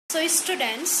So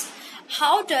students,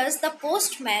 how does the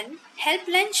postman help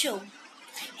Lencho?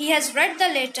 He has read the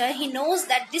letter. He knows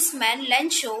that this man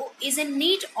Lencho is in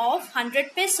need of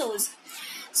 100 pesos.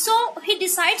 So he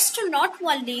decides to not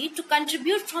only to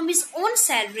contribute from his own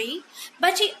salary,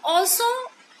 but he also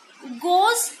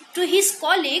goes to his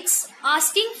colleagues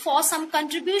asking for some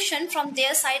contribution from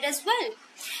their side as well.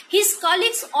 His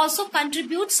colleagues also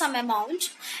contribute some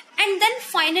amount, and then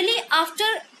finally, after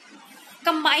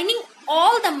combining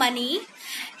all the money,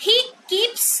 he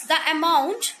keeps the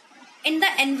amount in the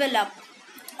envelope.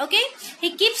 Okay,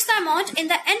 he keeps the amount in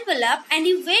the envelope and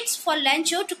he waits for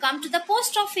Lencho to come to the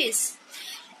post office.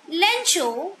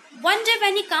 Lencho, one day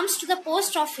when he comes to the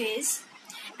post office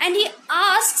and he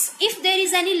asks if there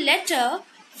is any letter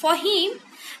for him,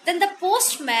 then the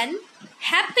postman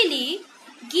happily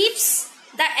gives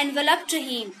the envelope to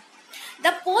him.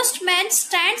 The postman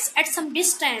stands at some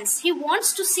distance. He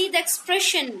wants to see the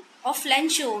expression of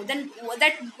Lencho. Then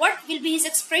that what will be his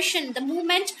expression the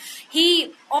moment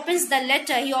he opens the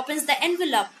letter, he opens the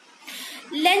envelope.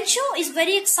 Lencho is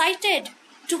very excited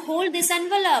to hold this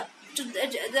envelope,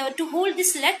 to hold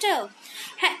this letter.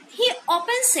 He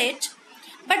opens it,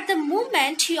 but the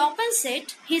moment he opens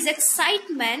it, his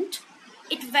excitement,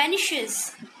 it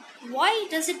vanishes. Why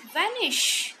does it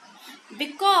vanish?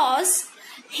 Because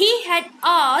he had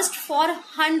asked for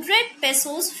 100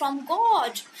 pesos from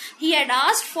God. He had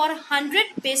asked for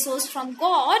 100 pesos from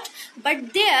God,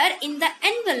 but there in the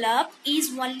envelope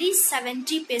is only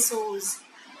 70 pesos.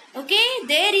 Okay,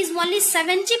 there is only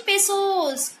 70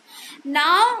 pesos.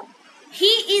 Now,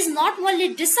 he is not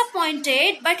only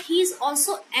disappointed, but he is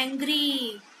also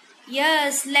angry.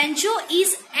 Yes, Lencho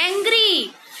is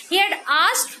angry. He had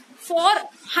asked for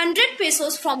 100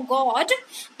 pesos from God,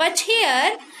 but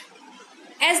here,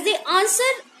 as the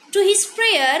answer to his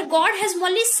prayer, God has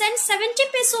only sent 70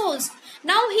 pesos.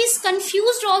 Now he is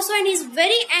confused also and he is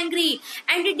very angry,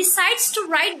 and he decides to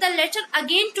write the letter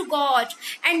again to God.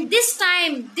 And this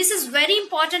time, this is very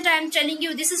important, I am telling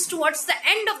you, this is towards the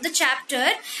end of the chapter.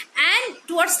 And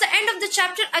towards the end of the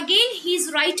chapter, again he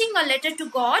is writing a letter to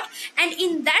God. And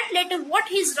in that letter, what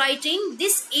he is writing,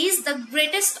 this is the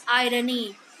greatest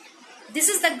irony. This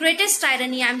is the greatest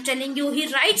irony, I am telling you. He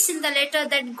writes in the letter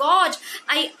that God,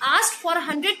 I asked for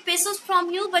 100 pesos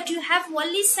from you, but you have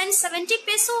only sent 70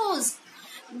 pesos.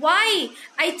 Why?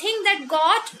 I think that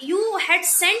God, you had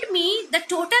sent me the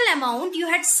total amount. You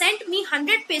had sent me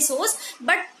 100 pesos,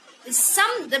 but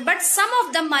some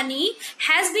of the money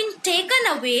has been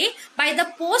taken away by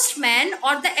the postman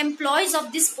or the employees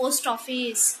of this post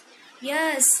office.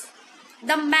 Yes.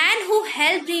 The man who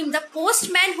helped him, the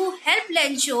postman who helped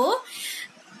Lencho,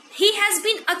 he has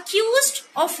been accused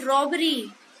of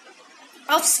robbery,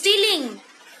 of stealing.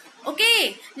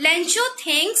 Okay, Lencho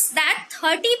thinks that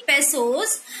 30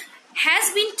 pesos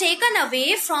has been taken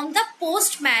away from the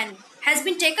postman, has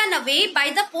been taken away by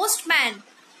the postman.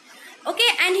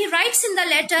 Okay, and he writes in the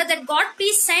letter that God,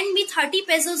 please send me 30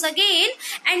 pesos again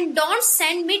and don't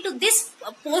send me to this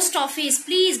post office,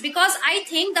 please, because I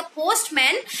think the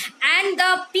postman and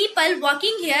the people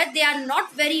working here, they are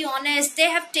not very honest. They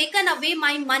have taken away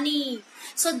my money.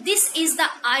 So this is the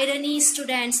irony,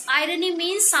 students. Irony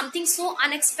means something so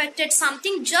unexpected,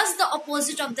 something just the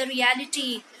opposite of the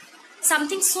reality,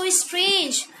 something so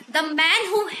strange. The man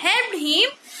who helped him,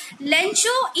 Lencho,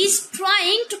 is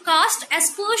trying to cast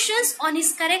aspersions on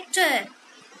his character.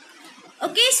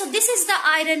 Okay, so this is the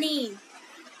irony.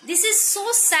 This is so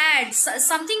sad,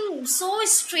 something so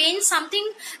strange, something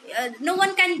no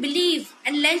one can believe.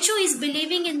 And Lencho is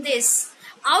believing in this.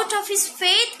 Out of his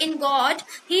faith in God,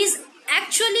 he is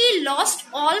actually lost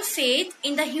all faith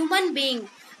in the human being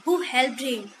who helped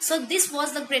him. So this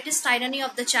was the greatest irony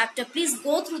of the chapter. Please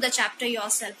go through the chapter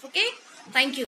yourself. Okay, thank you.